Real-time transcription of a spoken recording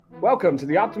Welcome to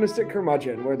the Optimistic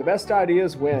Curmudgeon, where the best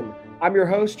ideas win. I'm your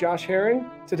host, Josh Herring.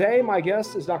 Today, my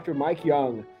guest is Dr. Mike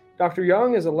Young. Dr.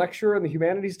 Young is a lecturer in the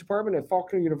Humanities Department at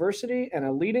Faulkner University and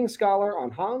a leading scholar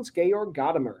on Hans-Georg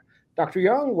Gadamer. Dr.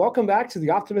 Young, welcome back to the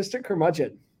Optimistic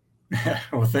Curmudgeon.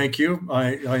 Well, thank you.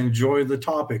 I enjoy the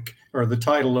topic or the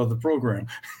title of the program.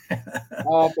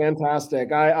 Oh,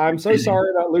 fantastic. I'm so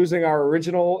sorry about losing our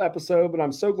original episode, but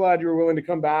I'm so glad you were willing to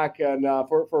come back and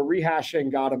for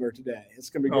rehashing Gadamer today. It's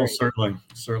going to be great. Oh,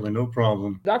 certainly, no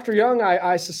problem. Dr. Young,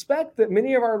 I suspect that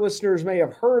many of our listeners may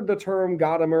have heard the term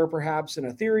Gadamer perhaps in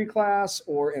a theory class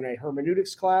or in a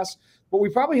hermeneutics class, but we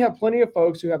probably have plenty of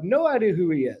folks who have no idea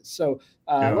who he is. So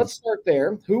let's start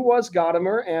there. Who was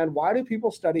Gadamer and why do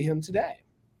people study him today?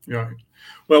 Right.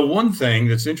 Well, one thing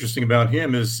that's interesting about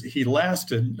him is he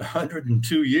lasted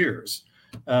 102 years.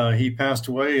 He passed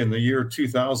away in the year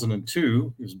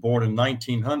 2002. He was born in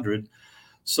 1900.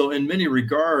 So in many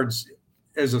regards,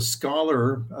 as a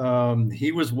scholar,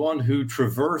 he was one who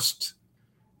traversed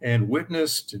and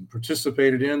witnessed and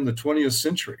participated in the 20th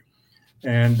century.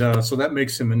 And so that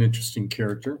makes him an interesting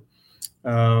character.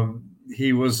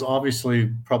 He was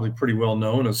obviously probably pretty well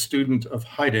known, a student of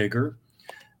Heidegger.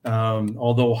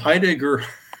 Although Heidegger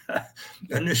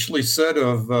initially said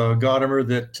of Gadamer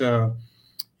that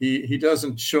he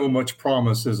doesn't show much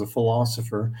promise as a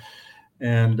philosopher.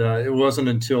 And it wasn't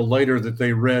until later that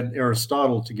they read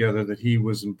Aristotle together that he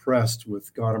was impressed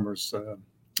with Gadamer's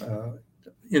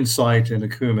insight and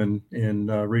acumen in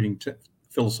reading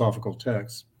philosophical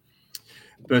texts.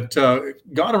 But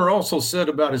Gadamer also said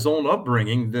about his own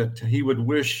upbringing that he would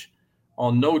wish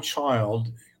on no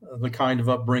child the kind of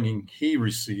upbringing he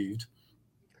received.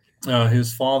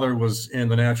 His father was in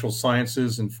the natural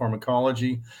sciences and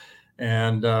pharmacology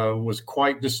and was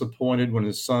quite disappointed when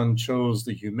his son chose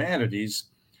the humanities.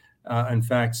 In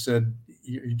fact, said,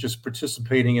 "You're just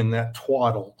participating in that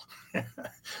twaddle,"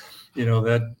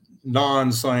 that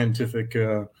non-scientific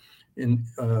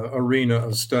arena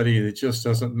of study that just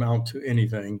doesn't amount to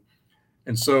anything.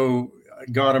 And so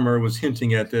Gadamer was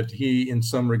hinting at that he, in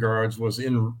some regards, was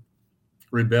in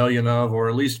rebellion of, or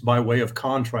at least by way of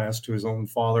contrast to his own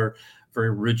father, very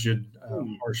rigid,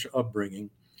 harsh upbringing.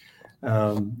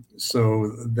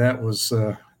 So that was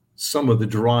some of the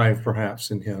drive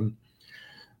perhaps in him.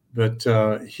 But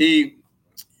he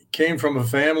came from a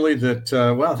family that,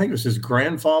 I think it was his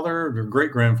grandfather or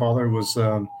great-grandfather was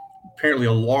apparently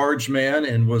a large man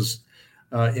and was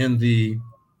in the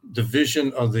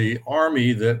division of the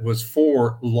army that was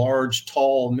for large,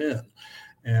 tall men.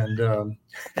 And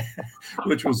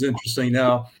which was interesting.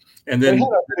 Now, and then they had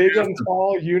a big and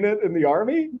tall unit in the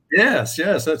army. Yes,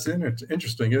 that's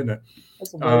interesting, isn't it?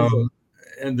 That's amazing.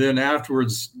 And then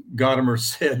afterwards, Gadamer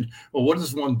said, "Well, what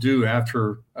does one do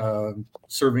after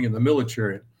serving in the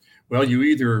military? Well, you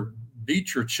either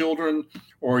beat your children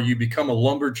or you become a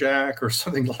lumberjack or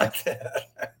something like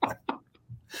that."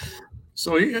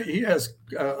 So he has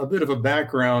a bit of a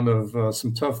background of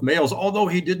some tough males, although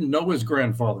he didn't know his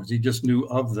grandfathers. He just knew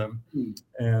of them.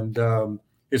 And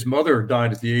his mother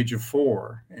died at the age of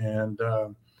 4. And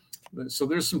so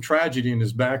there's some tragedy in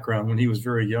his background when he was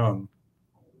very young.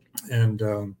 And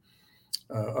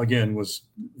again, was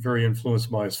very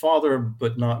influenced by his father,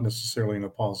 but not necessarily in a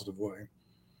positive way.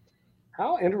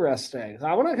 How interesting.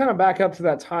 I want to kind of back up to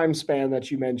that time span that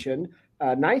you mentioned.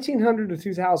 1900 to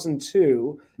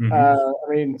 2002.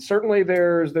 Certainly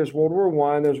there's World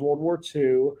War I, there's World War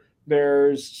II,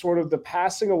 there's sort of the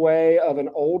passing away of an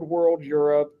old world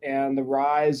Europe and the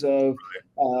rise of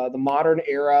the modern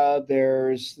era.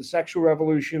 There's the sexual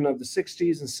revolution of the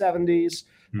 60s and 70s.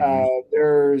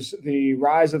 There's the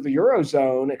rise of the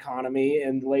Eurozone economy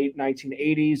in the late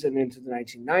 1980s and into the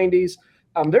 1990s.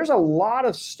 There's a lot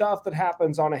of stuff that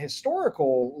happens on a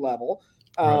historical level.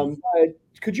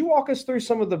 Could you walk us through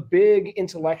some of the big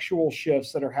intellectual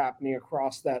shifts that are happening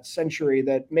across that century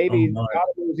that maybe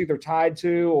Gadamer was either tied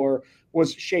to or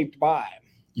was shaped by?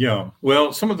 Yeah,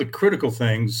 well, some of the critical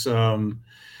things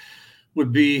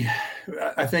would be,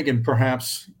 I think, and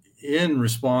perhaps in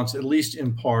response, at least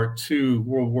in part, to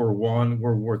World War I,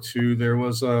 World War II, there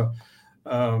was almost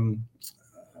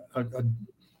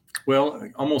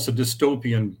a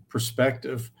dystopian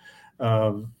perspective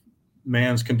of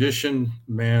man's condition,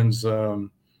 man's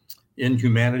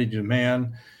inhumanity to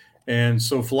man. And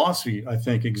so philosophy, I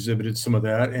think, exhibited some of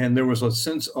that. And there was a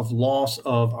sense of loss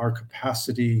of our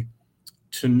capacity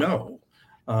to know.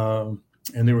 And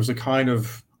there was a kind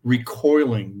of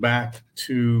recoiling back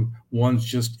to one's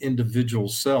just individual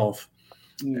self.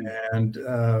 And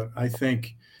I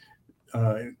think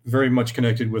very much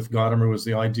connected with Gadamer was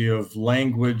the idea of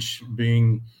language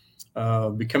being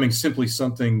becoming simply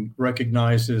something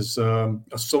recognized as a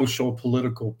social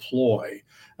political ploy,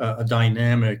 a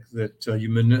dynamic that you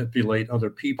manipulate other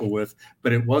people with,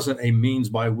 but it wasn't a means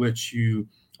by which you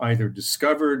either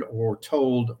discovered or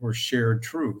told or shared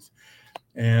truth.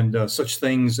 And such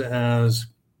things as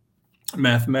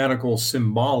mathematical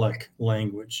symbolic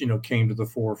language, came to the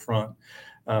forefront,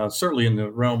 certainly in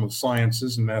the realm of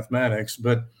sciences and mathematics,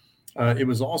 but it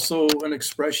was also an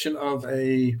expression of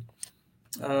a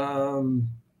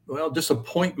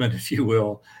disappointment, if you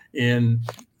will, in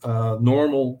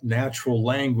normal, natural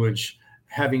language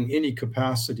having any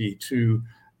capacity to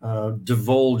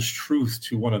divulge truth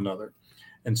to one another.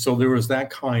 And so there was that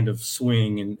kind of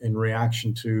swing in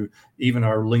reaction to even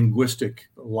our linguistic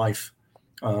life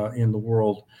in the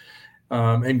world.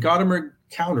 And Gadamer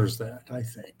counters that, I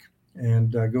think,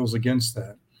 and goes against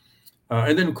that.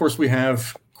 And then, of course, we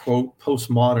have, quote,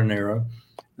 postmodern era,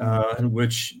 in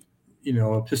which,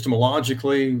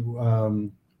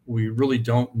 epistemologically, we really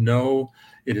don't know.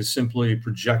 It is simply a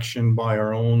projection by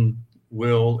our own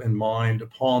will and mind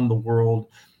upon the world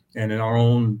and in our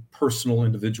own personal,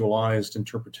 individualized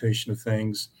interpretation of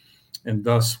things. And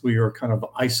thus, we are kind of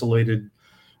isolated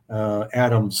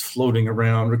atoms floating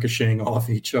around, ricocheting off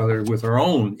each other with our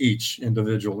own each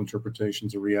individual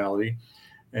interpretations of reality.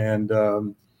 And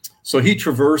so he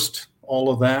traversed all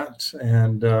of that,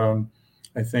 and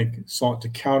I think sought to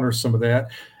counter some of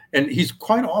that. And he's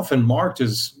quite often marked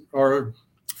as, or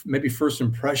maybe first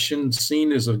impression,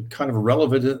 seen as a kind of a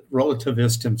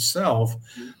relativist himself.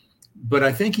 But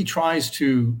I think he tries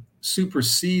to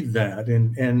supersede that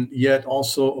and yet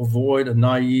also avoid a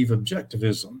naive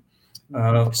objectivism.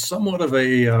 Somewhat of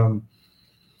a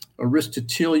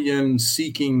Aristotelian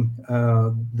seeking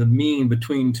the mean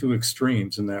between two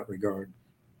extremes in that regard.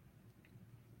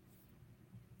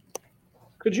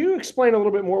 Could you explain a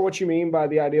little bit more what you mean by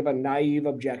the idea of a naive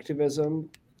objectivism?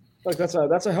 Like that's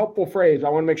a helpful phrase. I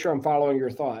want to make sure I'm following your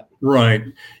thought. Right.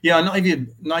 Yeah.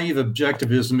 Naive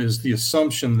objectivism is the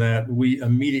assumption that we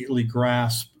immediately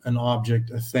grasp an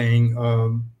object, a thing,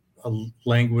 a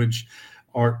language,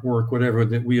 artwork, whatever,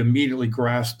 that we immediately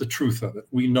grasp the truth of it.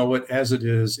 We know it as it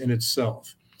is in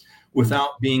itself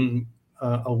without being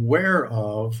aware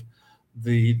of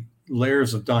the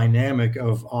layers of dynamic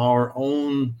of our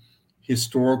own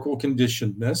historical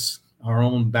conditionedness, our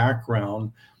own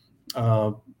background,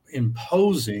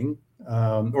 imposing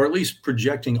or at least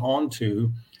projecting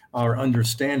onto our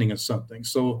understanding of something.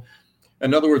 So,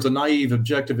 in other words, a naive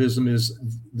objectivism is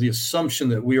the assumption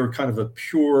that we are kind of a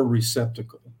pure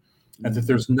receptacle and that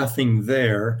there's nothing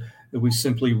there, that we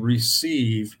simply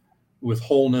receive with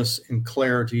wholeness and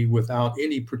clarity without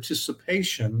any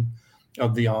participation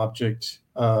of the object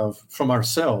from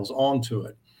ourselves onto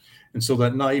it. And so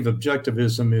that naive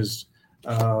objectivism is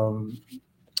a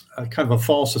kind of a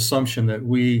false assumption that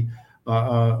we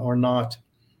are not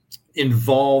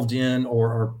involved in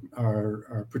or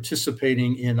are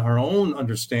participating in our own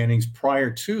understandings prior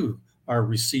to our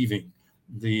receiving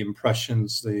the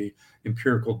impressions, the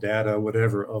empirical data,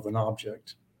 whatever, of an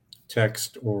object,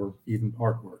 text, or even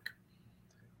artwork.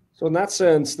 So in that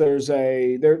sense,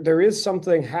 there is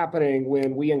something happening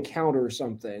when we encounter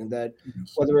something that,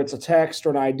 whether it's a text or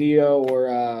an idea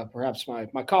or perhaps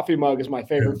my coffee mug is my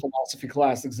favorite philosophy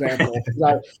class example.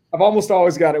 I've almost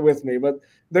always got it with me, but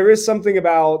there is something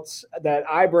about that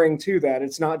I bring to that.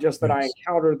 It's not just that I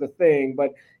encounter the thing, but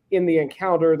in the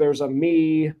encounter, there's a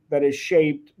me that is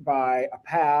shaped by a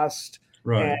past.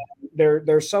 Right. And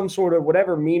there's some sort of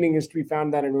whatever meaning is to be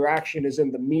found. That interaction is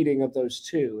in the meeting of those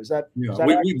two. Is that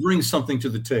we bring something to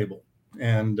the table,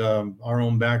 and our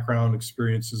own background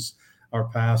experiences, our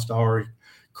past, our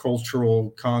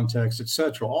cultural context,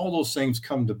 etc. All those things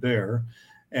come to bear.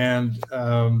 And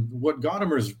what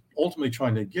Gadamer is ultimately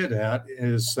trying to get at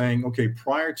is saying, okay,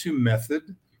 prior to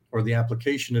method or the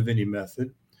application of any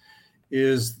method,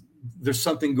 there's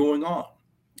something going on.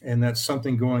 And that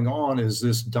something going on is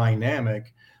this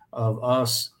dynamic of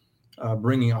us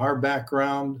bringing our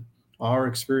background, our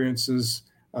experiences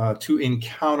to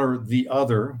encounter the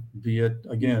other, be it,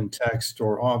 again, text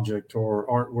or object or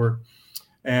artwork,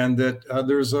 and that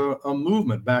there's a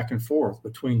movement back and forth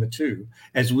between the two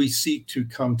as we seek to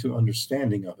come to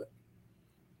understanding of it.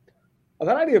 Well,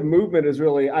 that idea of movement is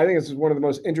really, I think, it's one of the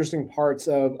most interesting parts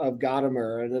of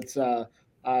Gadamer. And it's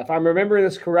if I'm remembering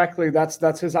this correctly,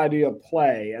 that's his idea of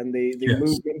play and the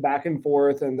movement back and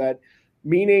forth, and that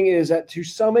meaning is that to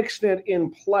some extent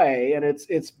in play, and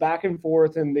it's back and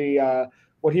forth in the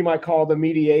what he might call the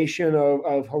mediation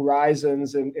of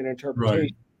horizons and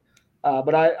interpretation. Right.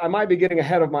 But I might be getting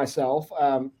ahead of myself.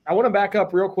 I want to back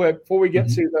up real quick before we get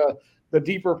to the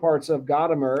deeper parts of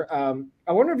Gadamer.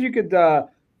 I wonder if you could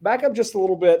back up just a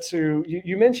little bit to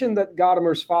you mentioned that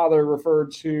Gadamer's father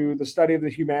referred to the study of the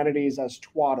humanities as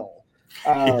twaddle.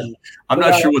 Yeah. I'm but,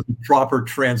 not sure what the proper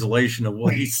translation of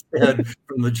what he said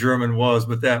from the German was,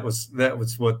 but that was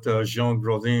what Jean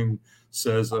Grodin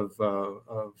says of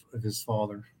his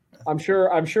father. I'm sure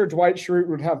Dwight Schrute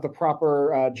would have the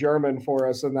proper German for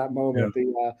us in that moment,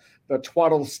 Yeah. the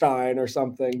Twaddlestein or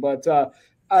something. But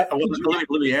let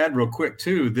me add real quick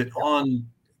too that on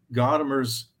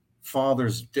Gadamer's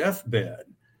father's deathbed,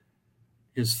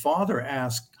 his father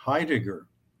asked Heidegger,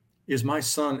 "Is my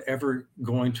son ever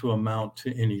going to amount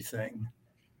to anything?"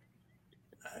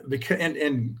 Because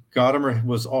and Gadamer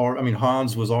was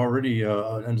Hans was already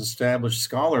an established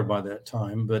scholar by that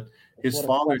time, but his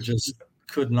father just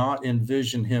could not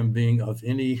envision him being of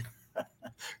any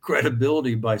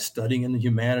credibility by studying in the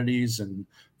humanities and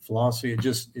philosophy. It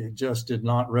just did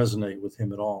not resonate with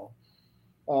him at all.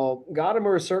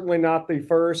 Gadamer is certainly not the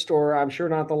first, or I'm sure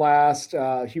not the last,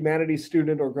 humanities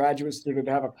student or graduate student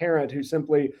to have a parent who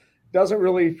simply doesn't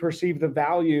really perceive the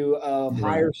value of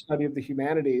higher study of the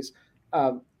humanities.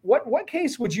 What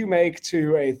case would you make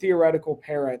to a theoretical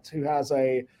parent who has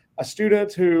a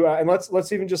student who, and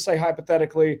let's even just say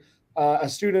hypothetically, a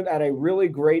student at a really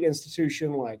great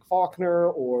institution like Faulkner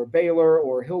or Baylor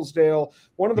or Hillsdale,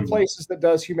 one of the places that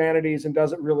does humanities and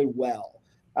does it really well.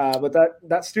 But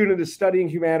that student is studying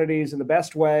humanities in the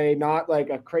best way, not like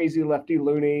a crazy lefty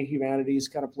loony humanities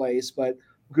kind of place, but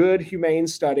good humane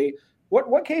study.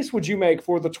 What case would you make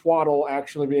for the twaddle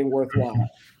actually being worthwhile?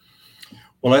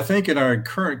 Well, I think in our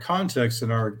current context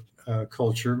in our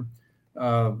culture,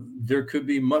 there could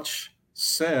be much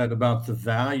said about the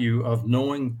value of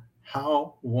knowing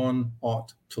how one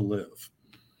ought to live.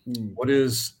 What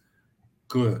is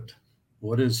good?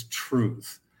 What is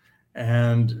truth?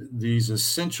 And these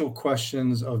essential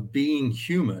questions of being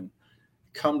human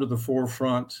come to the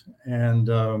forefront. And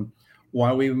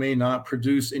while we may not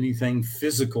produce anything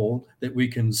physical that we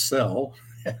can sell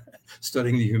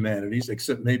studying the humanities,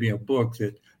 except maybe a book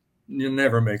that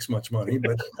never makes much money,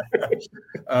 but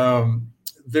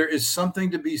there is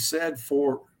something to be said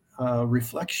for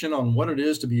reflection on what it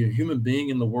is to be a human being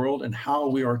in the world and how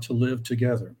we are to live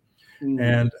together.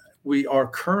 And we are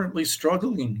currently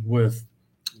struggling with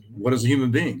what is a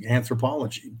human being,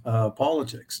 anthropology,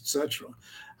 politics, etc.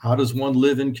 How does one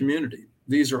live in community?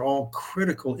 These are all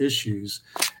critical issues,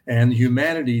 and the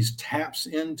humanities taps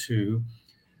into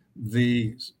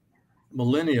the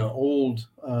millennia old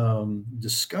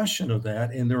discussion of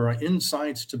that, and there are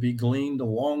insights to be gleaned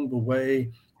along the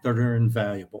way that are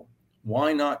invaluable.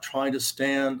 Why not try to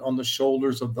stand on the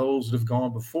shoulders of those that have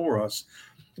gone before us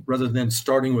rather than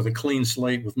starting with a clean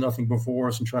slate with nothing before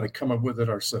us and try to come up with it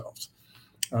ourselves?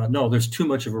 No, there's too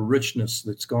much of a richness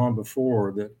that's gone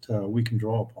before that we can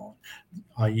draw upon,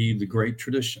 i.e. the great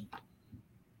tradition.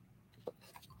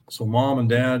 So mom and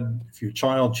dad, if your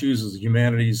child chooses the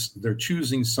humanities, they're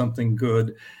choosing something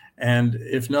good. And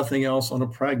if nothing else, on a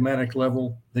pragmatic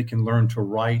level, they can learn to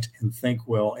write and think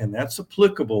well. And that's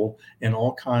applicable in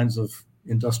all kinds of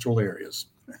industrial areas.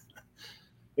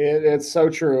 It's so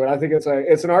true. And I think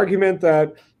it's an argument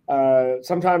that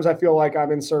sometimes I feel like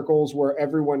I'm in circles where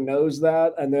everyone knows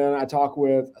that. And then I talk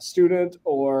with a student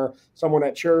or someone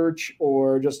at church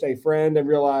or just a friend and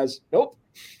realize, nope.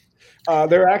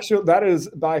 That is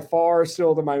by far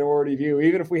still the minority view,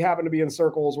 even if we happen to be in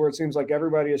circles where it seems like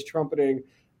everybody is trumpeting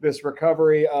this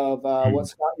recovery of what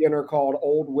Scott Yenner called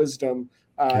old wisdom.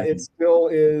 It still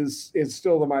is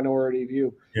still the minority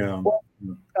view. Yeah. Well,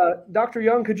 Dr.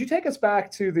 Young, could you take us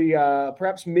back to the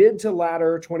perhaps mid to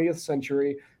latter 20th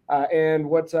century and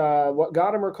what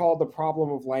Gadamer called the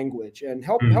problem of language, and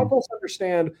help us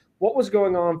understand what was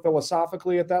going on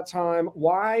philosophically at that time?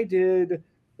 Why did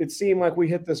it seem like we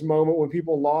hit this moment when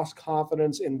people lost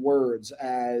confidence in words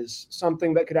as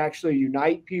something that could actually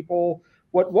unite people?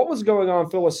 What was going on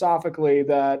philosophically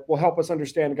that will help us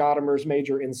understand Gadamer's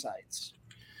major insights?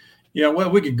 Yeah,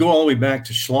 well, we could go all the way back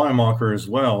to Schleiermacher as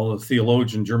well, a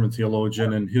theologian, German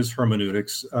theologian, and his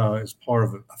hermeneutics is part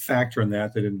of a factor in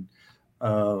that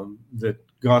that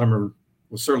Gadamer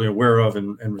was certainly aware of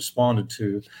and responded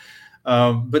to.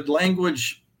 But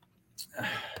language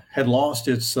had lost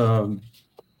its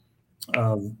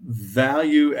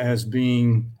value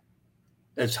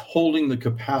as holding the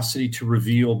capacity to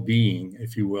reveal being,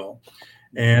 if you will.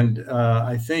 And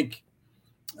I think,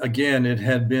 again, it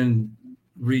had been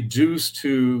reduced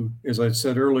to, as I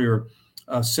said earlier,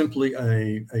 simply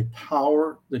a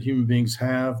power that human beings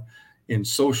have in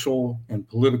social and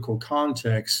political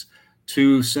contexts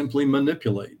to simply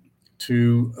manipulate,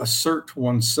 to assert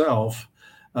oneself,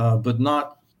 but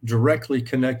not directly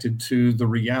connected to the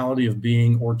reality of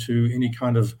being or to any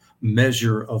kind of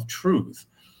measure of truth,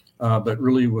 but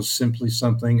really was simply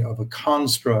something of a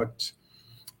construct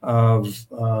of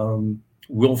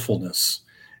willfulness,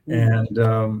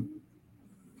 and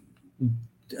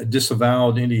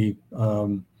disavowed any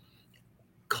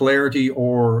clarity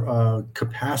or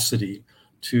capacity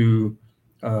to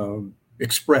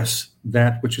express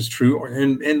that which is true,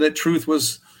 and that truth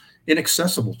was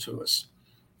inaccessible to us,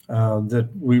 that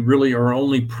we really are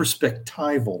only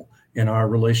perspectival in our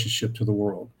relationship to the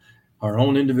world, our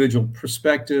own individual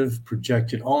perspective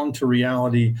projected onto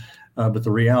reality, but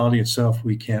the reality itself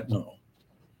we can't know.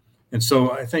 And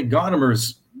so I think Gadamer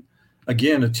is,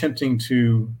 again, attempting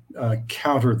to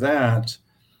counter that,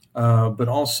 but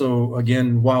also,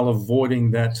 again, while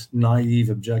avoiding that naive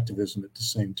objectivism at the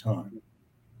same time.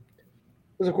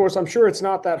 Because, of course, I'm sure it's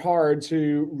not that hard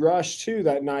to rush to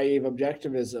that naive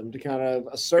objectivism to kind of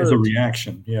assert. There's a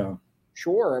reaction, yeah.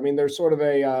 Sure. I mean, there's sort of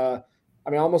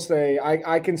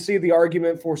I can see the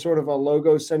argument for sort of a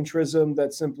logocentrism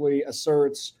that simply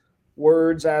asserts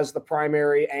words as the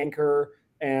primary anchor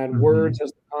and words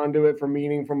as the conduit for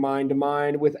meaning from mind to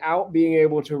mind, without being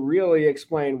able to really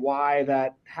explain why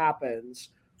that happens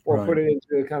or put it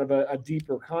into kind of a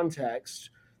deeper context.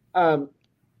 So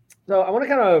I want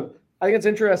to I think it's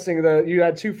interesting that you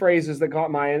had two phrases that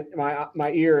caught my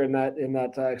ear in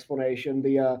that explanation.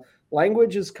 The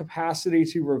language's capacity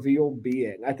to reveal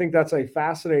being. I think that's a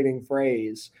fascinating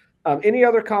phrase. Any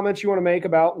other comments you want to make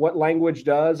about what language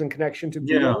does in connection to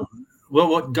being? Yeah.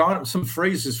 Well, some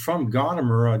phrases from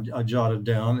Gadamer I jotted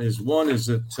down is one is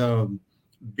that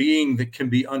being that can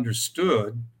be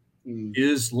understood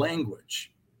is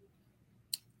language,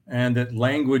 and that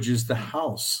language is the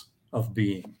house of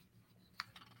being.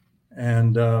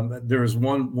 And there is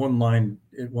one line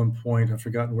at one point, I've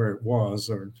forgotten where it was,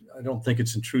 or I don't think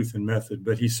it's in Truth and Method,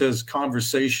 but he says,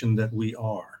 conversation that we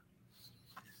are.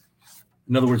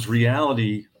 In other words,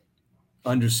 reality,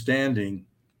 understanding,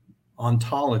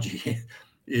 ontology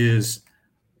is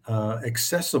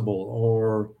accessible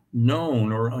or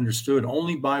known or understood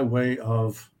only by way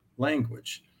of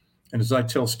language. And as I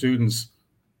tell students,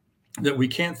 that we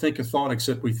can't think a thought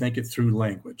except we think it through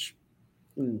language.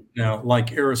 Now,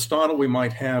 like Aristotle, we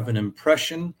might have an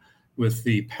impression with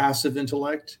the passive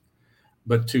intellect,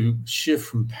 but to shift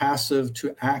from passive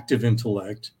to active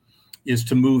intellect is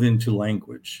to move into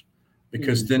language,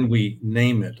 because then we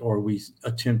name it or we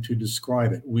attempt to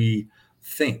describe it. We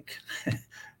think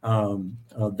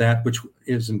that which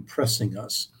is impressing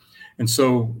us. And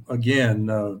so,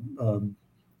 again,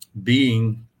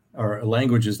 being, or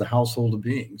language is the household of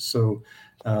being. So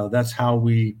that's how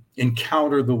we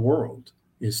encounter the world,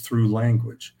 is through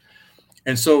language.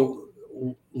 And so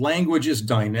language is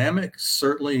dynamic,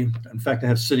 certainly. In fact, I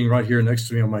have sitting right here next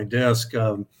to me on my desk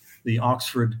the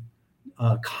Oxford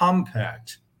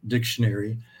Compact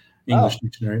Dictionary, English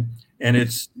dictionary, and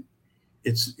it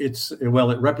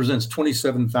represents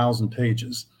 27,000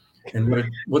 pages. And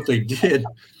what they did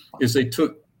is they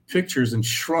took pictures and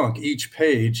shrunk each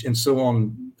page, and so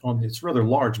on it's a rather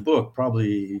large book,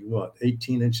 probably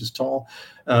 18 inches tall.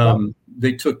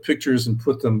 They took pictures and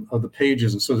put them of the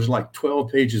pages, and so there's like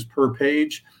 12 pages per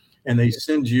page, and they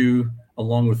send you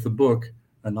along with the book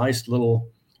a nice little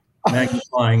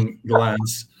magnifying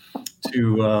glass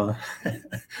to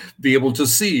be able to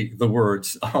see the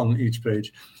words on each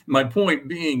page. My point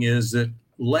being is that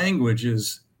language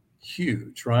is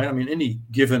huge, right? I mean, any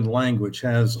given language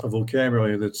has a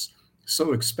vocabulary that's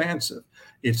so expansive.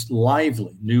 It's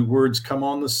lively. New words come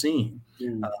on the scene.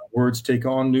 Words take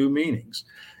on new meanings.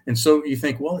 And so you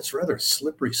think, well, it's rather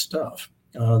slippery stuff.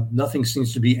 Nothing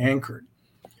seems to be anchored.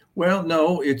 Well,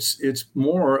 no, it's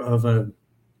more of an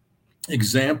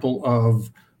example of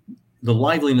the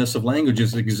liveliness of language,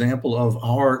 is an example of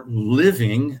our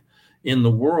living in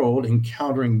the world,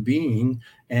 encountering being,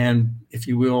 and, if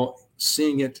you will,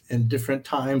 seeing it in different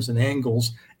times and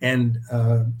angles, and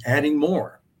adding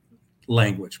more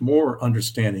language, more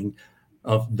understanding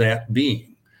of that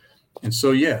being. And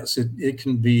so, yes, it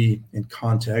can be in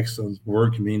context. The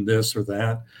word can mean this or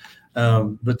that.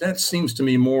 But that seems to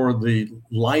me more the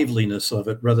liveliness of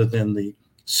it rather than the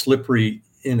slippery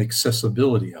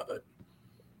inaccessibility of it.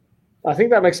 I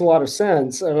think that makes a lot of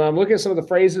sense. And I'm looking at some of the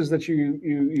phrases that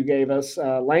you gave us.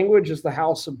 Language is the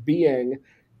house of being.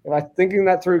 And I'm thinking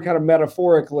that through kind of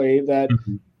metaphorically, that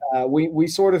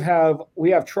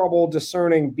we have trouble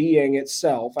discerning being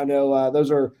itself. I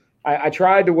know I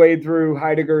tried to wade through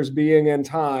Heidegger's Being and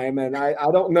Time, and I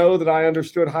don't know that I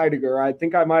understood Heidegger. I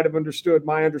think I might have understood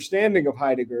my understanding of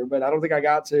Heidegger, but I don't think I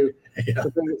got to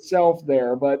the thing itself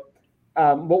there. But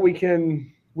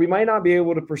we might not be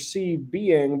able to perceive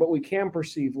being, but we can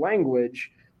perceive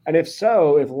language. And if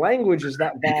so, if language is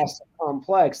that vast and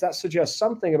complex, that suggests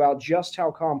something about just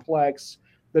how complex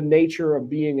the nature of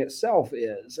being itself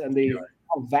is, and the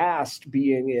how vast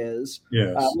being is,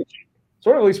 Yes. which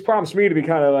sort of at least prompts me to be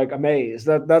kind of like amazed.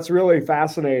 That's really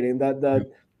fascinating.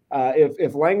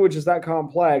 If language is that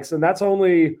complex, and that's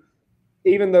only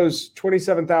even those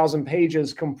 27,000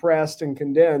 pages compressed and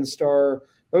condensed are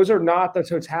those are not the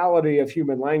totality of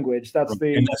human language. That's And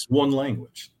the that's one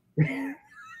language.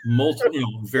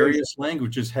 Multiple, various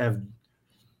languages have,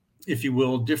 if you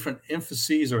will, different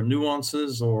emphases or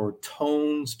nuances or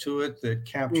tones to it that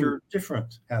capture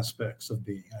different aspects of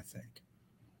being, I think.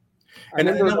 And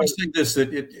I would say this, that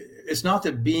it's not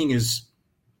that being is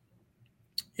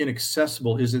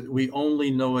inaccessible, is that we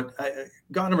only know it.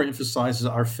 Gadamer emphasizes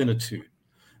our finitude,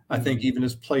 I think, even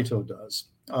as Plato does.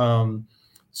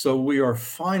 So we are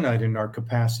finite in our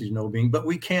capacity to know being, but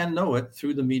we can know it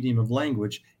through the medium of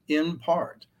language in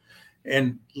part.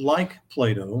 And like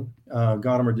Plato,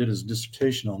 Gadamer did his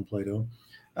dissertation on Plato.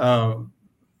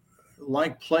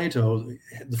 Like Plato,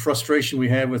 the frustration we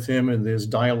have with him and his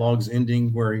dialogues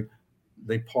ending where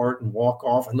they part and walk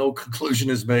off and no conclusion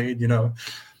is made,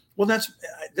 Well,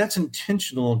 that's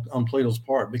intentional on Plato's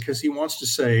part, because he wants to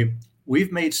say,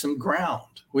 we've made some ground.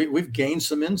 We've gained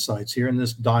some insights here in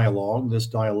this dialogue, this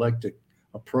dialectic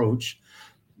approach,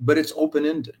 but it's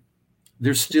open-ended.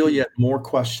 There's still yet more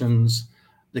questions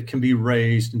that can be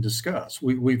raised and discussed.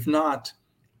 We've not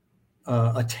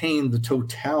attained the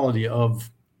totality of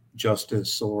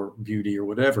justice or beauty or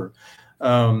whatever.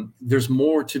 There's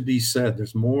more to be said.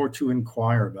 There's more to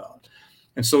inquire about.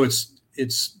 And so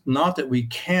it's not that we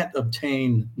can't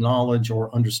obtain knowledge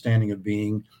or understanding of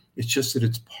being. It's just that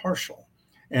it's partial,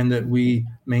 and that we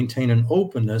maintain an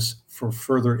openness for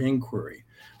further inquiry,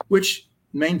 which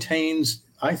maintains,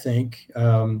 I think,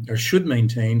 or should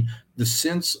maintain, the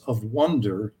sense of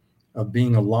wonder of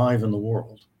being alive in the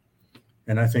world.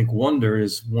 And I think wonder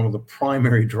is one of the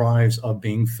primary drives of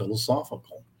being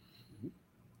philosophical.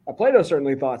 Plato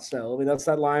certainly thought so. I mean, that's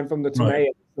that line from the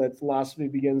Timaeus, that philosophy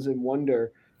begins in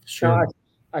wonder. Sure. Now,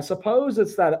 I suppose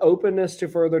it's that openness to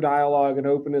further dialogue and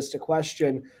openness to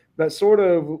question that sort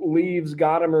of leaves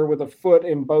Gadamer with a foot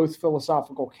in both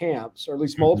philosophical camps, or at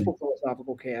least multiple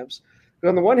philosophical camps. But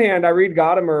on the one hand, I read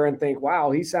Gadamer and think, wow,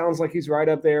 he sounds like he's right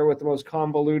up there with the most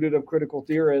convoluted of critical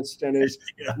theorists, and is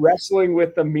wrestling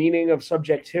with the meaning of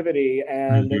subjectivity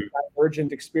and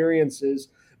divergent experiences.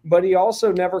 But he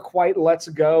also never quite lets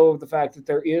go of the fact that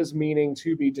there is meaning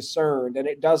to be discerned, and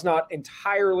it does not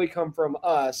entirely come from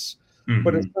us,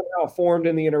 but it's somehow formed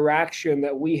in the interaction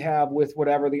that we have with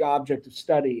whatever the object of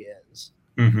study is.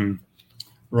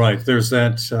 Right. There's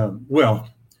that. Well,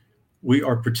 we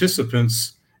are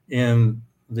participants in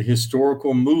the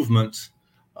historical movement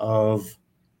of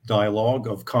dialogue,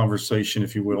 of conversation,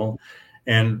 if you will.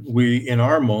 And we, in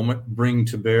our moment, bring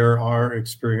to bear our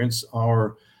experience,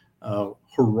 our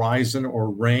horizon or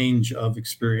range of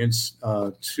experience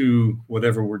to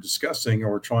whatever we're discussing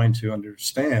or trying to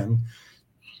understand.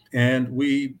 And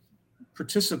we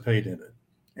participate in it.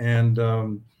 And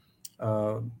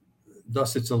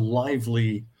thus it's a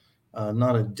lively,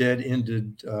 not a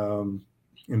dead-ended,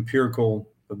 empirical,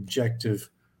 objective,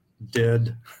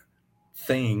 dead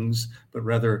things, but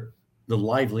rather the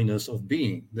liveliness of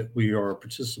being that we are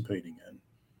participating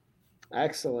in.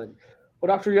 Excellent.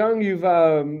 Well, Dr. Young, you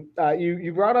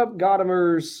brought up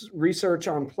Gadamer's research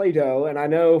on Plato, and I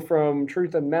know from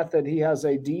Truth and Method he has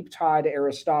a deep tie to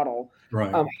Aristotle.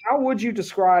 Right. How would you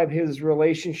describe his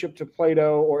relationship to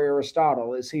Plato or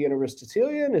Aristotle? Is he an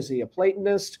Aristotelian? Is he a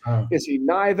Platonist? Is he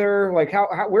neither? Like,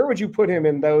 where would you put him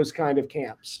in those kind of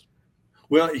camps?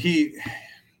 Well, he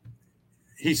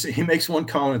makes one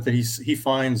comment that he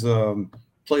finds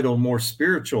Plato more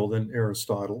spiritual than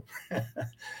Aristotle.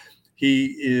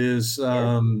 He is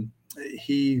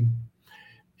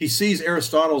he sees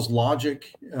Aristotle's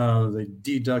logic, the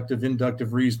deductive,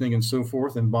 inductive reasoning, and so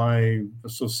forth, and by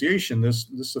association,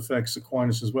 this affects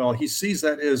Aquinas as well. He sees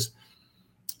that as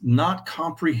not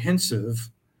comprehensive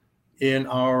in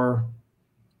our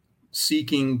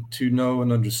seeking to know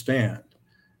and understand.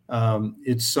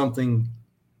 It's something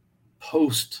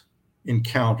post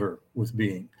encounter with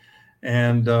being,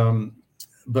 and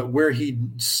but where he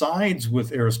sides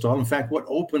with Aristotle, in fact, what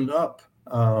opened up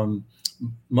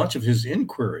much of his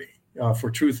inquiry for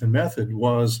Truth and Method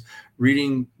was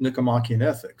reading Nicomachean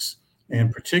Ethics,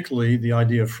 and particularly the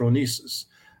idea of phronesis,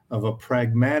 of a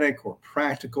pragmatic or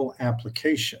practical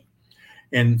application.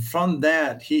 And from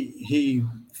that, he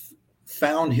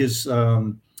found his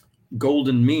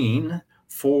golden mean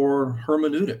for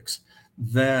hermeneutics,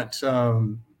 that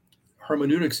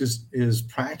hermeneutics is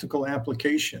practical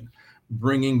application,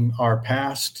 bringing our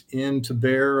past into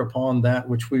bear upon that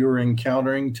which we were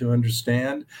encountering to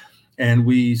understand. And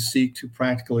we seek to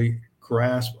practically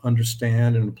grasp,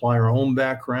 understand, and apply our own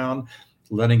background,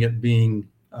 letting it being,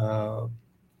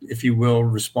 if you will,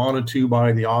 responded to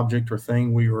by the object or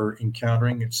thing we were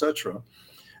encountering, etc.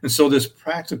 And so this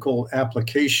practical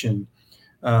application,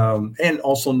 and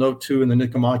also note too, in the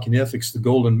Nicomachean Ethics, the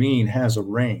golden mean has a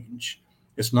range.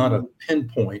 It's not a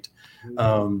pinpoint.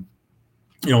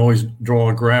 Always draw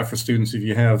a graph for students. If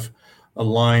you have a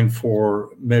line for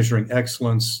measuring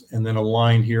excellence and then a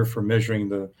line here for measuring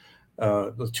the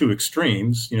two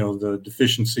extremes, the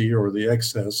deficiency or the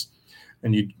excess,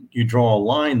 and you draw a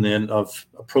line then of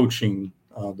approaching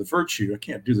the virtue. I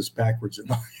can't do this backwards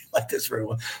like this very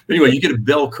well. But anyway, you get a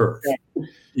bell curve.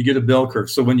 You get a bell curve.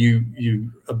 So when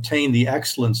you obtain the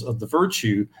excellence of the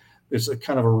virtue, there's a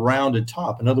kind of a rounded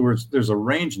top. In other words, there's a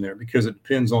range in there because it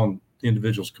depends on the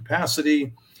individual's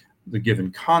capacity, the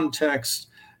given context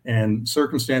and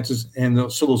circumstances.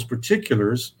 And so those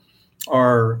particulars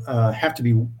have to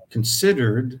be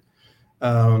considered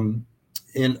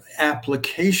in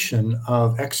application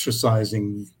of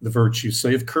exercising the virtue,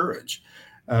 say, of courage.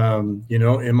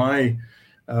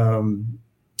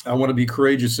 I want to be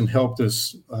courageous and help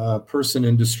this person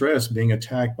in distress being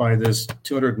attacked by this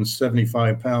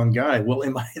 275-pound guy. Well,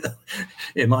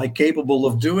 am I capable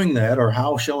of doing that, or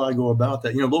how shall I go about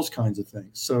that? Those kinds of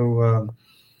things. So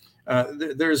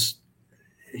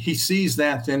he sees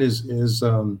that then is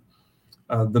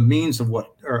the means of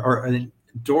what, or a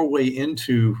doorway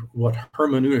into what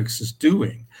hermeneutics is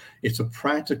doing. It's a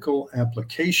practical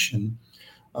application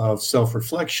of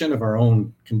self-reflection, of our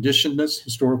own conditionedness,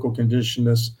 historical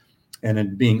conditionedness, and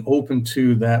in being open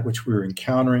to that which we're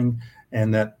encountering,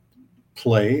 and that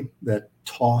play, that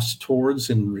toss towards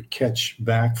and catch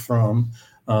back from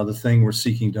the thing we're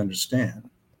seeking to understand.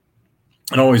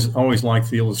 And always like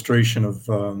the illustration of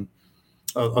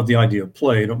the idea of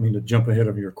play. I don't mean to jump ahead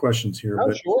of your questions here,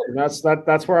 but sure.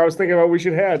 That's where I was thinking about we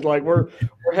should head. Like we're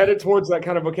headed towards that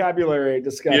kind of vocabulary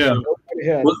discussion.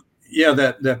 Yeah. Yeah,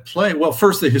 that play. Well,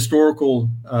 first, the historical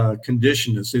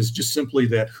conditionedness is just simply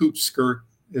that hoop skirt,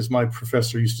 as my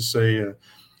professor used to say.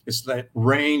 It's that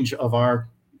range of our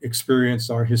experience,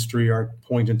 our history, our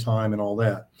point in time, and all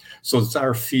that. So it's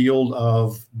our field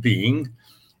of being,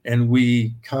 and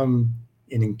we come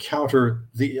and encounter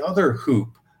the other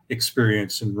hoop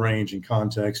experience and range and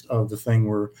context of the thing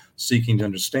we're seeking to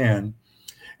understand.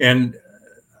 And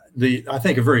I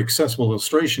think a very accessible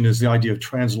illustration is the idea of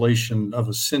translation of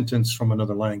a sentence from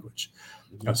another language.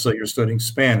 So you're studying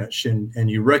Spanish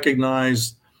and you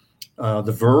recognize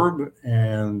the verb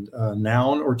and a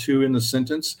noun or two in the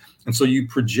sentence. And so you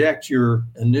project your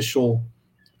initial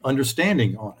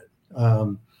understanding on it.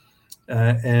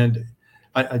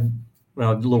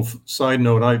 Well, a little side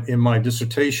note, in my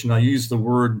dissertation, I used the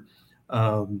word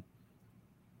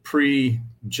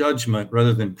prejudgment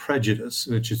rather than prejudice,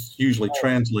 which is usually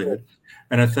translated.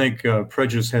 And I think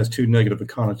prejudice has too negative a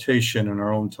connotation in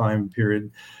our own time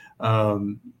period.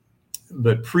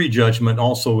 But prejudgment,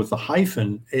 also with the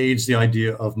hyphen, aids the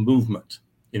idea of movement,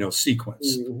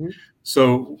 sequence. Mm-hmm.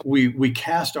 So we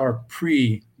cast our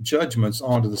prejudgments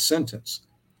onto the sentence,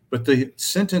 but the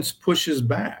sentence pushes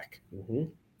back. Mm-hmm.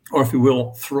 Or if you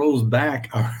will, throws back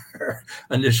our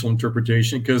initial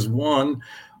interpretation, because what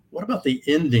about the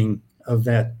ending of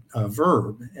that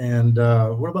verb? And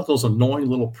what about those annoying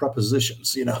little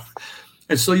prepositions,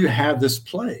 And so you have this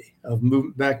play of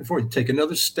moving back and forth. You take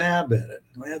another stab at it.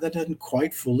 Well, that doesn't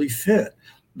quite fully fit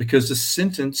because the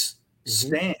sentence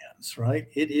stands, right?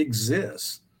 It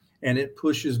exists, and it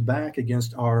pushes back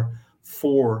against our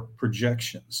four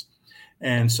projections.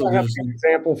 And so I have an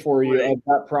example for you of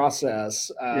that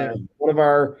process.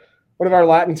 One of our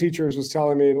Latin teachers was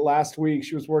telling me last week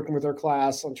she was working with her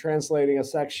class on translating a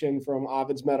section from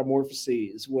Ovid's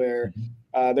Metamorphoses, where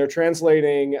they're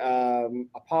translating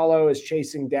Apollo is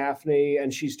chasing Daphne,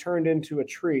 and she's turned into a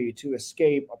tree to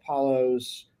escape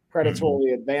Apollo's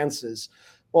predatory advances.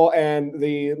 Well, and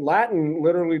the Latin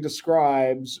literally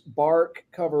describes bark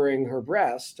covering her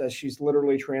breast as she's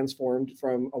literally transformed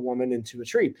from a woman into a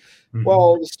tree. Mm-hmm.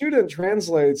 Well, the student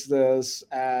translates this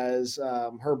as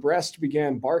her breast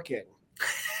began barking.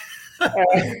 So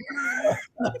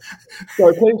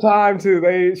it came time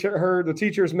the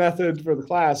teacher's method for the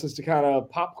class is to kind of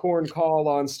popcorn call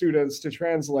on students to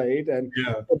translate. And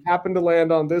it happened to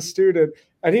land on this student,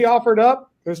 and he offered up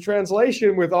his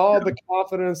translation with all the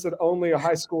confidence that only a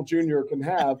high school junior can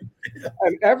have.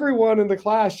 And everyone in the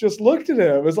class just looked at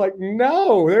him. It was like,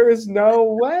 no, there is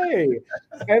no way.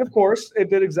 And of course,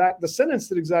 the sentence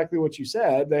did exactly what you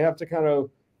said. They have to kind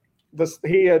of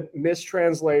he had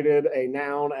mistranslated a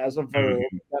noun as a verb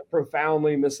that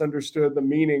profoundly misunderstood the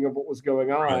meaning of what was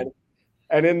going on. Right.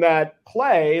 And in that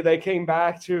play, they came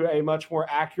back to a much more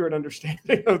accurate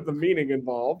understanding of the meaning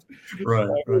involved. Right.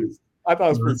 Right. I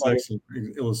thought it was pretty That's funny.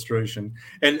 excellent illustration,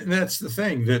 and that's the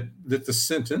thing, that the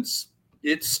sentence,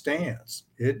 it stands.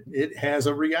 It has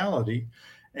a reality,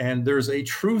 and there's a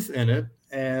truth in it,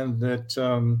 and that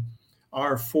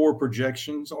our fore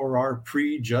projections or our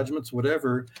prejudgments,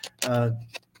 whatever,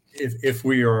 if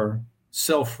we are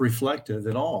self-reflective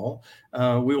at all,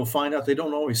 we will find out they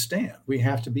don't always stand. We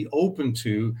have to be open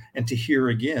to and to hear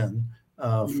again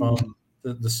from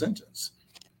the sentence.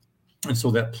 And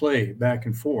so that play back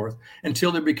and forth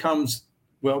until there becomes,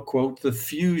 well, quote, the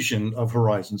fusion of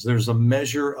horizons. There's a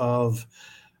measure of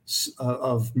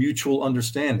mutual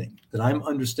understanding, that I'm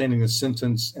understanding the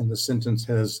sentence and the sentence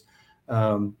has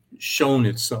shown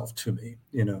itself to me,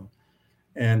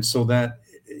 and so that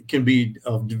it can be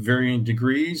of varying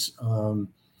degrees,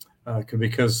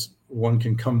 because one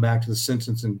can come back to the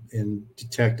sentence and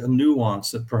detect a nuance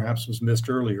that perhaps was missed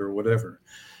earlier or whatever.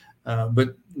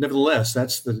 But nevertheless,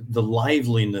 that's the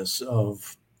liveliness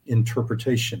of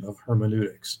interpretation, of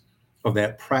hermeneutics, of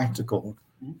that practical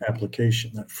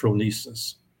application, that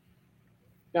phronesis.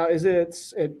 Now,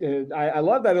 I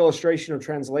love that illustration of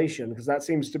translation, because that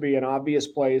seems to be an obvious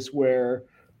place where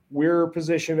we're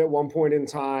positioned at one point in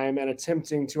time and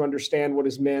attempting to understand what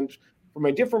is meant from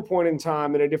a different point in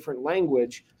time in a different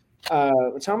language.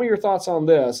 Tell me your thoughts on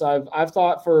this. I've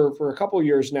thought for a couple of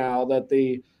years now that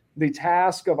the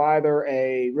task of either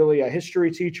a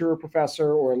history teacher or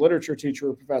professor, or a literature teacher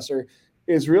or professor,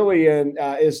 is really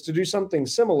is to do something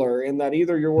similar, in that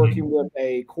either you're working with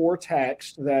a core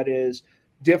text that is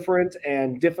different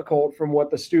and difficult from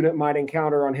what the student might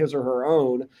encounter on his or her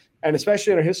own, and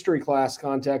especially in a history class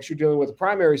context, you're dealing with a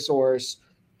primary source,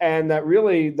 and that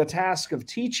really the task of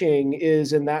teaching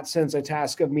is in that sense a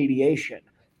task of mediation.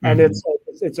 And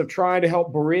it's of trying to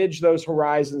help bridge those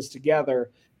horizons together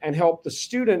and help the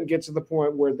student get to the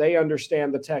point where they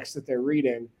understand the text that they're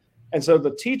reading. And so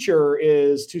the teacher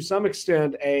is to some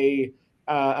extent a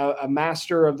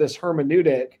master of this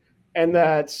hermeneutic, and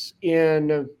that's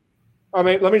in. I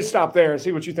mean, let me stop there and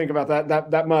see what you think about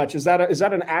that much. Is that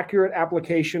an accurate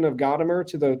application of Gadamer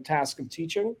to the task of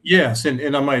teaching? Yes,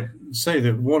 and I might say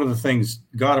that one of the things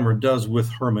Gadamer does with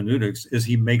hermeneutics is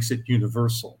he makes it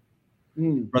universal,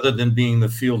 rather than being the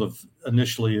field of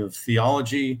initially of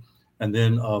theology and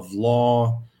then of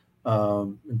law,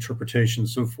 interpretation, and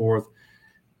so forth.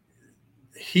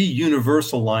 He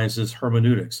universalizes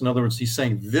hermeneutics. In other words, he's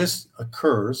saying this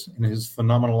occurs in his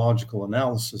phenomenological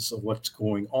analysis of what's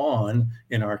going on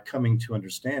in our coming to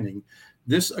understanding.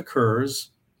 This occurs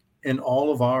in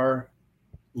all of our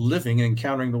living and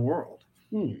encountering the world.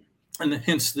 And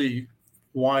hence the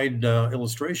wide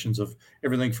illustrations of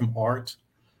everything from art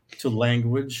to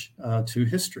language to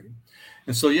history.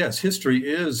 And so, yes, history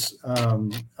is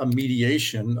a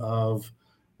mediation of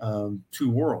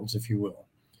two worlds, if you will.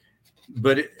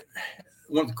 But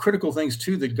one of the critical things,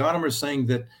 too, that Gadamer is saying,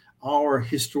 that our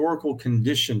historical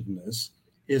conditionedness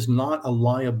is not a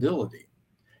liability.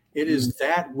 It is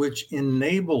that which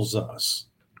enables us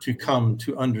to come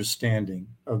to understanding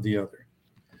of the other.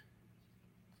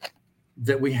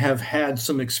 That we have had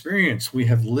some experience, we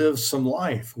have lived some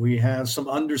life, we have some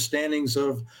understandings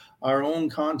of our own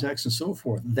context and so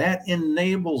forth. That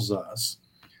enables us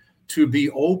to be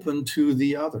open to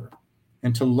the other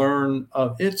and to learn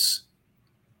of its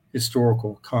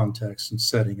historical context and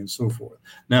setting and so forth.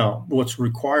 Now, what's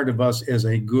required of us as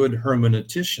a good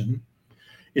hermeneutician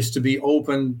is to be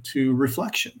open to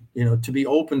reflection, to be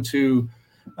open to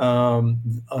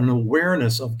an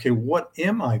awareness of, okay, what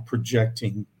am I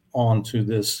projecting onto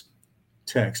this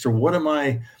text, or what am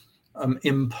I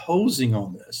imposing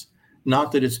on this?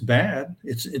 Not that it's bad.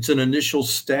 It's an initial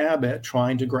stab at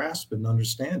trying to grasp it and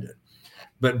understand it,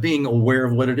 but being aware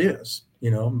of what it is.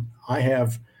 I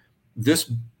have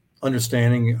this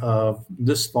understanding of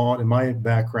this thought in my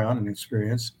background and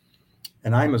experience,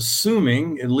 and I'm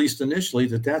assuming, at least initially,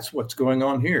 that that's what's going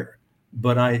on here,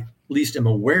 but I at least am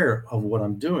aware of what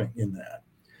I'm doing in that.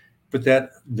 But that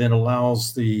then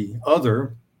allows the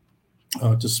other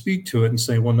to speak to it and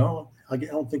say, well, no, I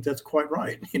don't think that's quite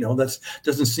right. That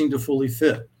doesn't seem to fully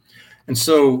fit. And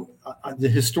so the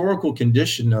historical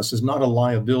conditionedness is not a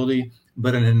liability,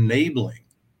 but an enabling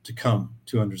to come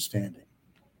to understanding.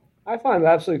 I find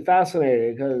that absolutely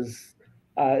fascinating, because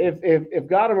if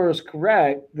Gadamer is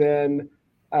correct, then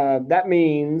that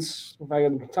means, if I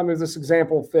can tell me if this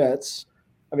example fits,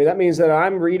 I mean, that means that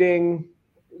I'm reading,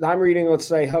 let's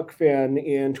say, Huck Finn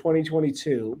in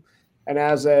 2022, and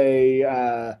as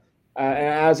a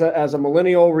As a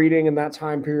millennial reading in that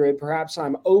time period, perhaps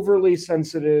I'm overly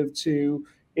sensitive to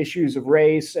issues of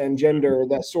race and gender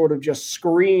that sort of just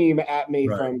scream at me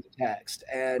Right. from the text.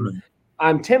 And Right.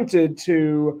 I'm tempted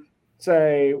to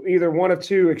say either one of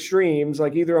two extremes.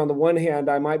 Like, either on the one hand,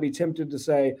 I might be tempted to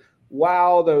say,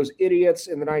 wow, those idiots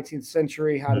in the 19th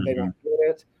century, how did they not Mm-hmm. get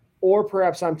it? Or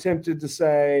perhaps I'm tempted to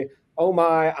say, oh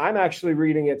my, I'm actually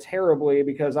reading it terribly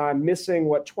because I'm missing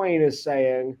what Twain is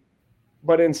saying.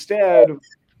 But instead,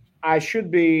 I should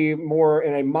be more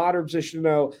in a modern position to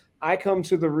know I come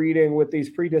to the reading with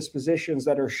these predispositions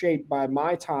that are shaped by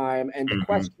my time and the Mm-hmm.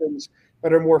 questions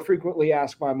that are more frequently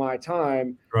asked by my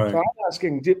time. So Right. I'm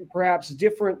asking perhaps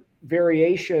different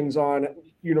variations on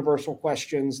universal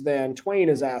questions than Twain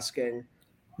is asking.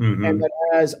 And Mm-hmm. that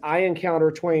as I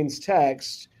encounter Twain's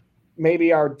text,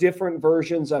 maybe our different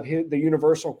versions of the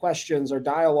universal questions are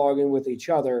dialoguing with each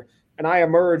other. And I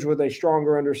emerge with a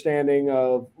stronger understanding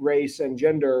of race and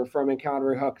gender from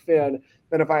encountering Huck Finn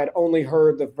than if I had only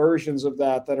heard the versions of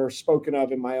that are spoken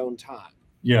of in my own time.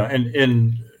 Yeah,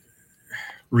 and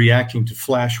reacting to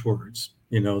flash words,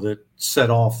 that set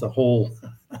off the whole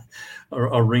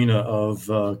arena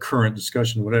of current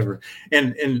discussion, whatever.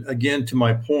 And again, to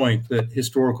my point, that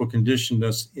historical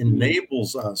conditionedness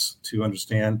enables us to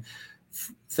understand.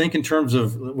 Think in terms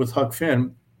of with Huck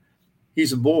Finn,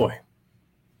 he's a boy.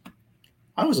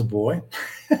 I was a boy.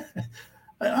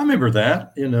 I remember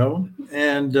that,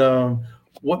 and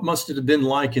what must it have been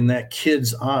like in that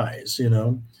kid's eyes.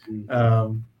 Of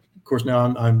course,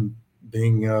 now I'm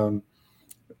being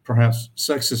perhaps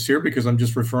sexist here because I'm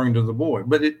just referring to the boy,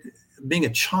 but being a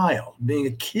child, being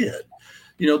a kid,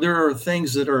 there are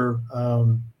things that are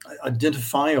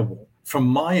identifiable from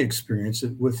my experience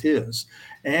with his,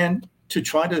 and to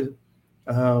try to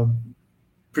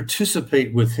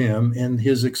participate with him in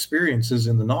his experiences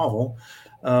in the novel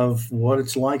of what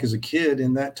it's like as a kid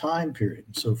in that time period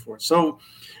and so forth. So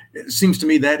it seems to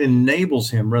me that enables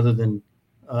him rather than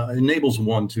enables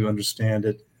one to understand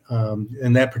it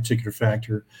and that particular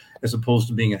factor as opposed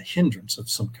to being a hindrance of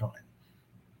some kind.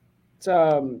 It's,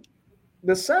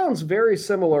 this sounds very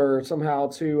similar somehow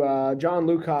to John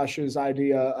Lukash's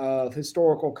idea of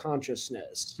historical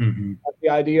consciousness. Mm-hmm. The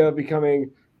idea of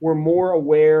becoming, we're more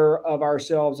aware of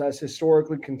ourselves as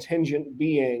historically contingent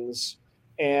beings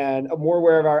and more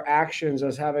aware of our actions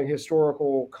as having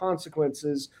historical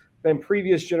consequences than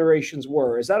previous generations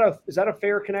were. Is that a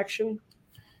fair connection?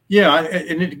 Yeah,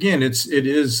 and it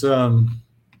is a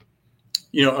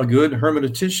good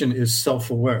hermeneutician is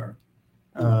self-aware,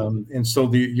 and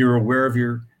so you're aware of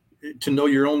to know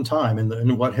your own time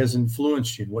and what has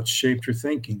influenced you, what shaped your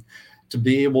thinking, to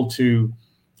be able to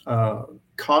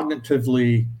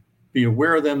cognitively be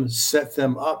aware of them, set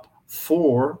them up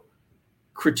for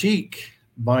critique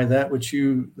by that which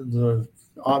the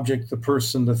object, the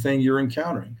person, the thing you're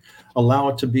encountering, allow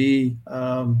it to be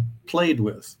played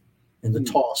with in the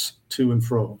toss to and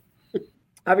fro.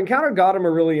 I've encountered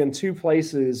Gadamer really in two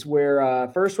places where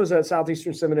first was at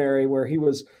Southeastern Seminary, where he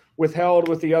was withheld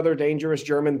with the other dangerous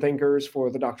German thinkers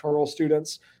for the doctoral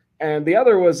students. And the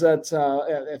other was at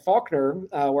Faulkner,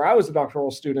 where I was a doctoral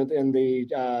student in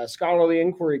the scholarly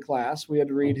inquiry class. We had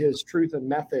to read his Truth and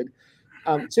Method.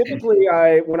 Typically,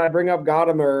 when I bring up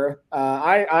Gadamer,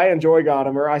 I enjoy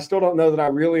Gadamer. I still don't know that I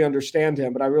really understand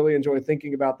him, but I really enjoy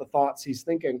thinking about the thoughts he's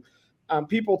thinking.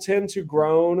 People tend to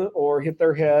groan or hit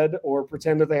their head or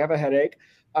pretend that they have a headache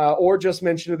or just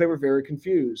mention that they were very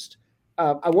confused.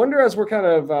 I wonder, as we're kind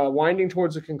of winding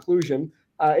towards a conclusion,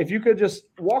 if you could just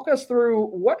walk us through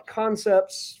what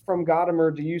concepts from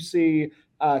Gadamer do you see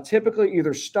typically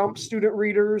either stump student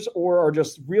readers or are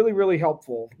just really, really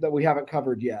helpful that we haven't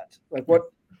covered yet? Like what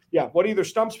either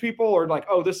stumps people or like,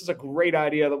 oh, this is a great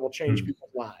idea that will change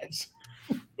people's lives.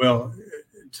 Well,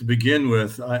 to begin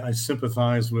with, I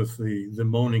sympathize with the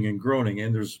moaning and groaning,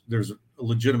 and there's a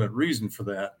legitimate reason for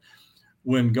that.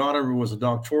 When Gadamer was a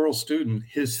doctoral student,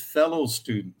 his fellow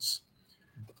students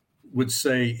would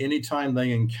say anytime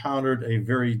they encountered a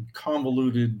very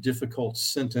convoluted, difficult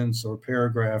sentence or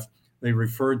paragraph, they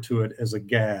referred to it as a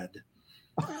gad.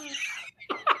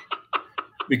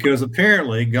 Because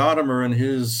apparently Gadamer and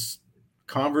his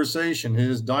conversation,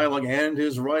 his dialogue, and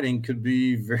his writing could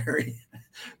be very,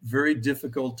 very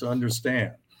difficult to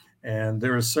understand. And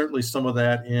there is certainly some of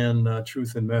that in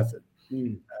Truth and Method,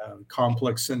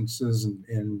 complex sentences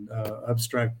and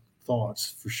abstract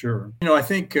thoughts, for sure. I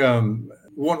think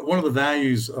one of the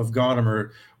values of Gadamer,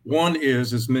 one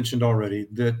is, as mentioned already,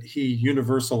 that he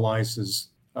universalizes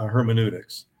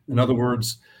hermeneutics. In other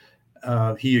words,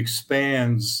 he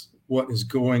expands what is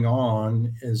going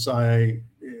on as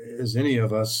any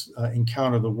of us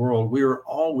encounter the world. We are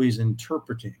always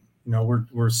interpreting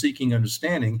We're seeking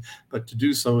understanding, but to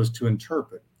do so is to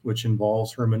interpret, which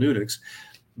involves hermeneutics.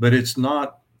 But it's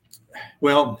not,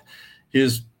 well,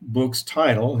 his book's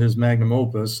title, his magnum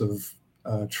opus of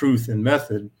Truth and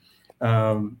Method,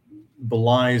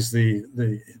 belies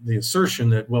the assertion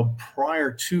that, well,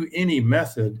 prior to any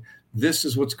method, this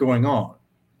is what's going on.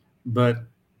 But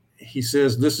he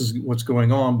says this is what's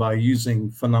going on by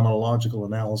using phenomenological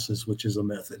analysis, which is a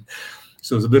method.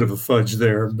 So there's a bit of a fudge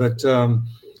there. But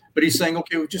he's saying,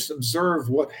 okay, just observe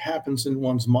what happens in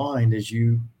one's mind as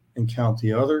you encounter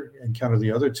the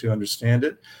other to understand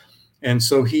it. And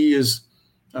so he is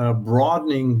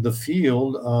broadening the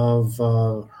field of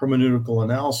hermeneutical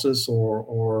analysis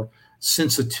or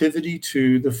sensitivity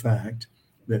to the fact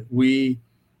that we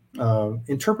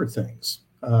interpret things.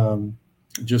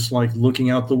 Just like looking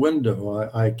out the window,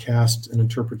 I cast an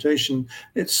interpretation.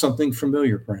 It's something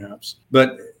familiar, perhaps.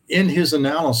 But in his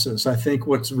analysis, I think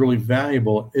what's really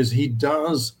valuable is he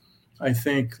does, I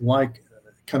think, like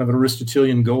kind of an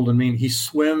Aristotelian golden mean, he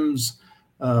swims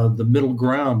the middle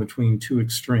ground between two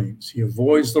extremes. He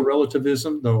avoids the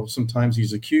relativism, though sometimes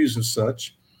he's accused of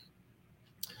such,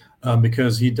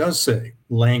 because he does say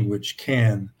language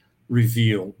can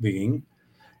reveal being.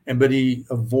 But he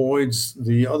avoids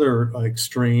the other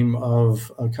extreme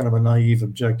of kind of a naive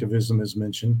objectivism, as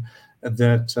mentioned,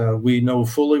 that we know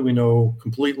fully, we know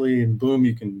completely, and boom,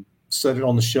 you can set it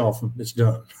on the shelf and it's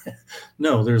done.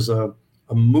 No, there's a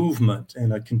movement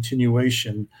and a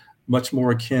continuation, much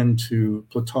more akin to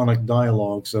Platonic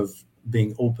dialogues of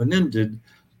being open-ended,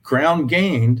 ground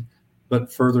gained,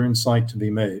 but further insight to be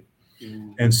made.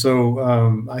 And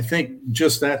so I think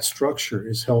just that structure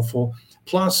is helpful.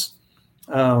 Plus,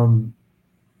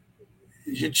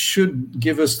 it should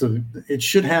give us it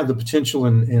should have the potential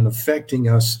in affecting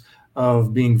us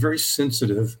of being very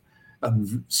sensitive,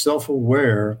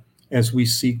 self-aware as we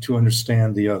seek to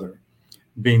understand the other,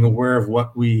 being aware of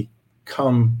what we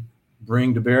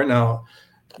bring to bear. Now,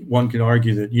 one can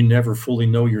argue that you never fully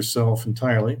know yourself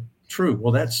entirely. True.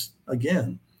 Well, that's,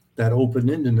 again, that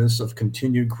open-endedness of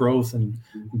continued growth and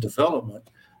development,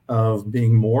 of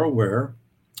being more aware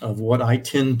of what I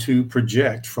tend to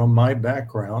project from my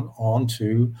background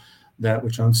onto that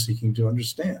which I'm seeking to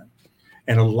understand,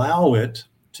 and allow it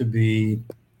to be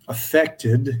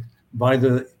affected by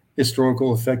the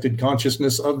historical affected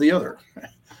consciousness of the other,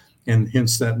 and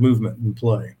hence that movement in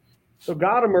play. So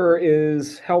Gadamer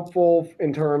is helpful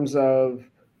in terms of,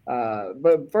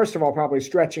 but first of all, probably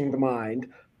stretching the mind,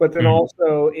 but then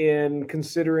also in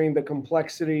considering the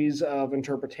complexities of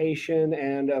interpretation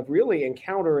and of really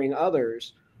encountering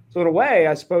others. So in a way,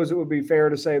 I suppose it would be fair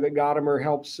to say that Gadamer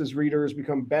helps his readers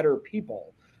become better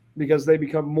people because they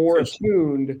become more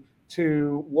attuned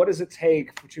to what does it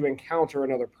take to encounter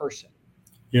another person.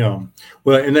 Yeah,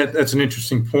 well, and that's an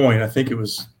interesting point. I think it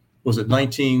was it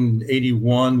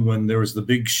 1981 when there was the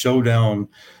big showdown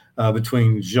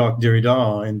between Jacques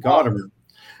Derrida and Gadamer.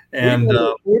 And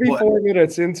 44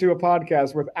 minutes into a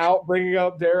podcast without bringing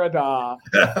up Derrida.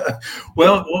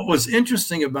 Well, what was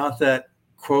interesting about that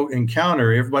quote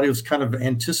encounter, everybody was kind of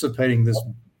anticipating this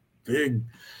big,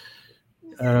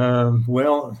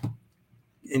 not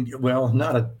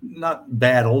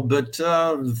battle, but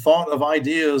thought of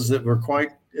ideas that were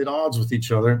quite at odds with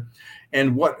each other.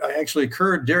 And what actually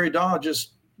occurred, Derrida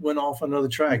just went off another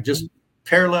track, just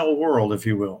parallel world, if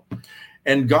you will.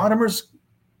 And Gadamer's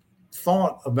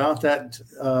thought about that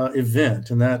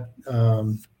event and that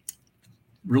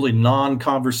really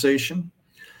non-conversation,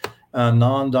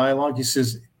 non-dialogue, he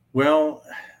says, well,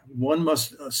 one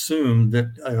must assume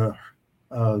that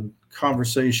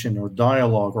conversation or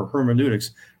dialogue or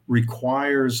hermeneutics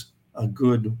requires a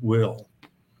good will.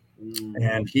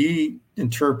 And he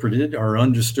interpreted or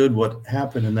understood what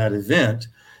happened in that event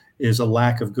is a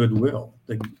lack of goodwill.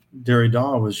 That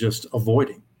Derrida was just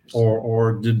avoiding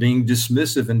or being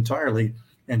dismissive entirely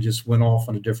and just went off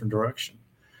in a different direction.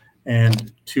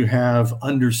 And to have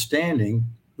understanding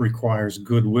requires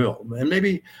goodwill. And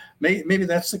maybe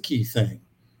that's the key thing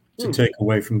to take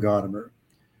away from Gadamer.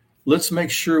 Let's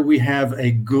make sure we have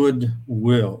a good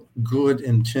will, good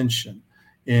intention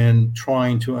in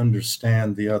trying to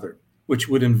understand the other, which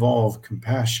would involve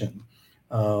compassion,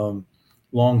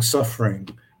 long-suffering,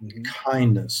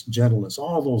 kindness, gentleness,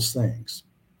 all those things.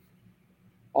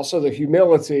 Also the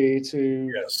humility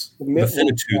to the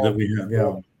finitude that we have.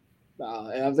 Yeah.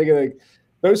 And I'm thinking like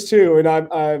those two, and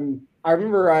I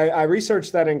remember I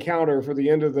researched that encounter for the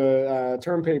end of the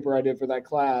term paper I did for that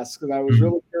class because I was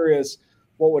really curious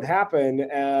what would happen.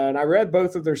 And I read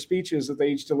both of their speeches that they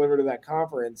each delivered at that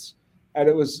conference. And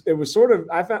it was sort of,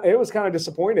 I found it was kind of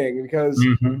disappointing because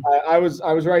I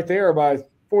was right there by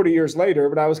 40 years later,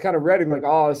 but I was kind of ready, like,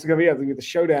 oh, this is going to be the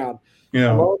showdown. Yeah.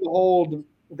 And lo and behold,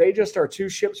 they just are two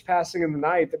ships passing in the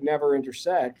night that never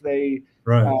intersect. They,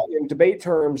 right. In debate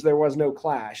terms, there was no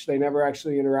clash. They never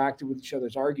actually interacted with each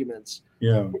other's arguments.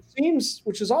 Yeah.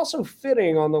 Which is also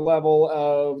fitting on the level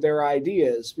of their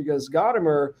ideas, because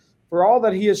Gadamer, for all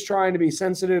that he is trying to be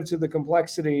sensitive to the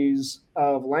complexities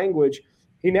of language,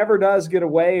 he never does get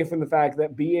away from the fact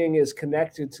that being is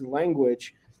connected to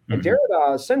language. And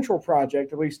Derrida's central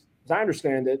project, at least as I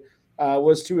understand it,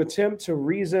 was to attempt to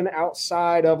reason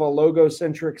outside of a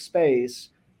logocentric space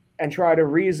and try to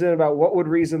reason about what would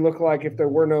reason look like if there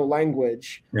were no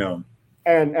language. Yeah.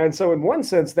 And so in one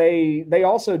sense, they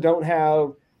also don't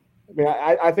have, I mean,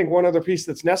 I think one other piece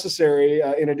that's necessary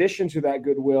in addition to that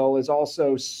goodwill is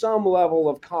also some level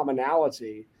of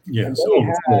commonality. Yes.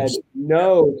 And they had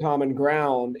no common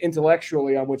ground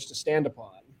intellectually on which to stand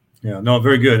upon. Yeah, no,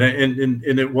 very good. And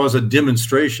it was a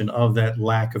demonstration of that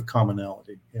lack of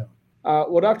commonality. Yeah.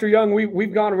 Well, Dr. Young,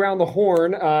 we've gone around the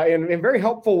horn in very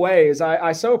helpful ways.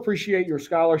 I so appreciate your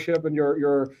scholarship and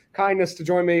your kindness to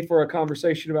join me for a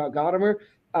conversation about Gadamer.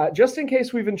 Just in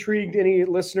case we've intrigued any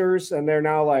listeners and they're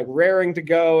now like raring to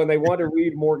go and they want to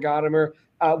read more Gadamer,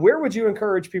 where would you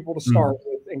encourage people to start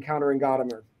with encountering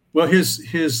Gadamer? Well,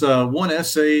 his one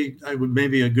essay,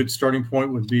 maybe a good starting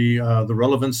point would be The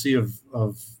Relevancy of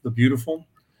the Beautiful.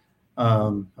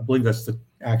 I believe that's the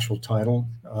actual title,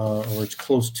 or it's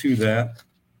close to that.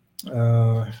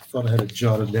 I thought I had it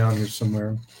jotted down here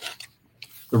somewhere.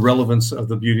 The Relevance of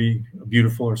the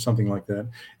Beautiful, or something like that.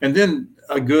 And then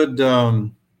a good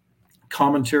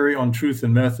commentary on Truth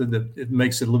and Method that it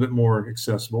makes it a little bit more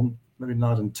accessible. Maybe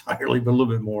not entirely, but a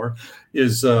little bit more.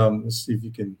 Is let's see if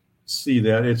you can see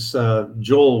that. It's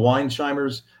Joel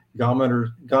Weinsheimer's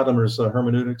Gadamer's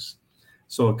Hermeneutics.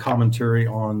 So a commentary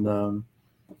on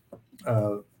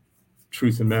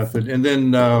Truth and Method. And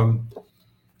then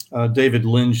David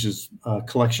Lynch's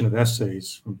collection of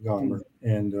essays from Gadamer.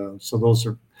 And so those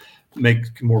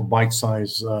make more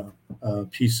bite-sized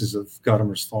pieces of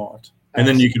Gadamer's thought. And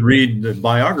then you can read the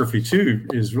biography too,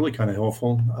 is really kind of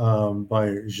helpful,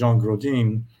 by Jean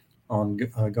Grodin on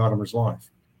Gadamer's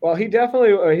life. Well, he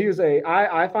definitely,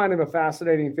 I find him a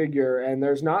fascinating figure, and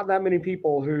there's not that many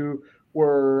people who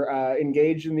were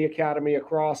engaged in the academy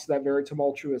across that very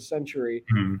tumultuous century.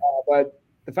 But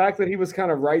the fact that he was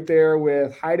kind of right there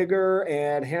with Heidegger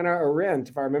and Hannah Arendt,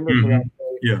 if I remember correctly,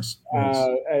 yes.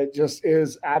 It just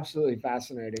is absolutely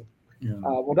fascinating. Yeah.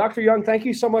 Well, Dr. Young, thank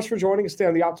you so much for joining us today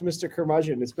on The Optimistic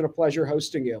Curmudgeon. It's been a pleasure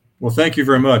hosting you. Well, thank you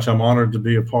very much. I'm honored to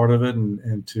be a part of it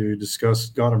and to discuss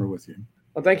Gadamer with you.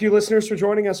 Well, thank you, listeners, for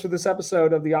joining us for this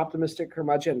episode of The Optimistic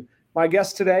Curmudgeon. My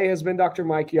guest today has been Dr.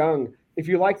 Mike Young. If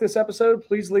you like this episode,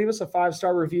 please leave us a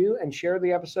 5-star review and share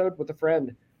the episode with a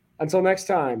friend. Until next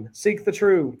time, seek the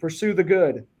true, pursue the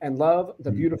good, and love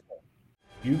the beautiful.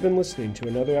 You've been listening to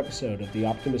another episode of The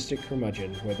Optimistic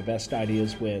Curmudgeon, where the best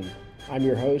ideas win. I'm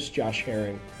your host, Josh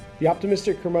Herring. The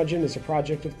Optimistic Curmudgeon is a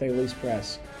project of Thales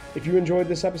Press. If you enjoyed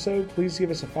this episode, please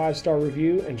give us a 5-star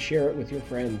review and share it with your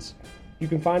friends. You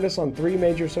can find us on 3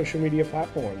 major social media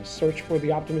platforms. Search for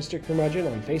The Optimistic Curmudgeon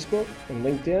on Facebook and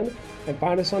LinkedIn, and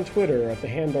find us on Twitter at the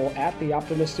handle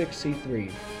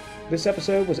 @TheOptimisticC3. This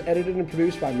episode was edited and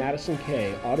produced by Madison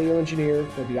Kay, audio engineer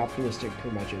for The Optimistic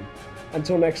Curmudgeon.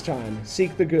 Until next time,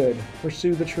 seek the good,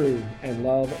 pursue the true, and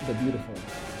love the beautiful.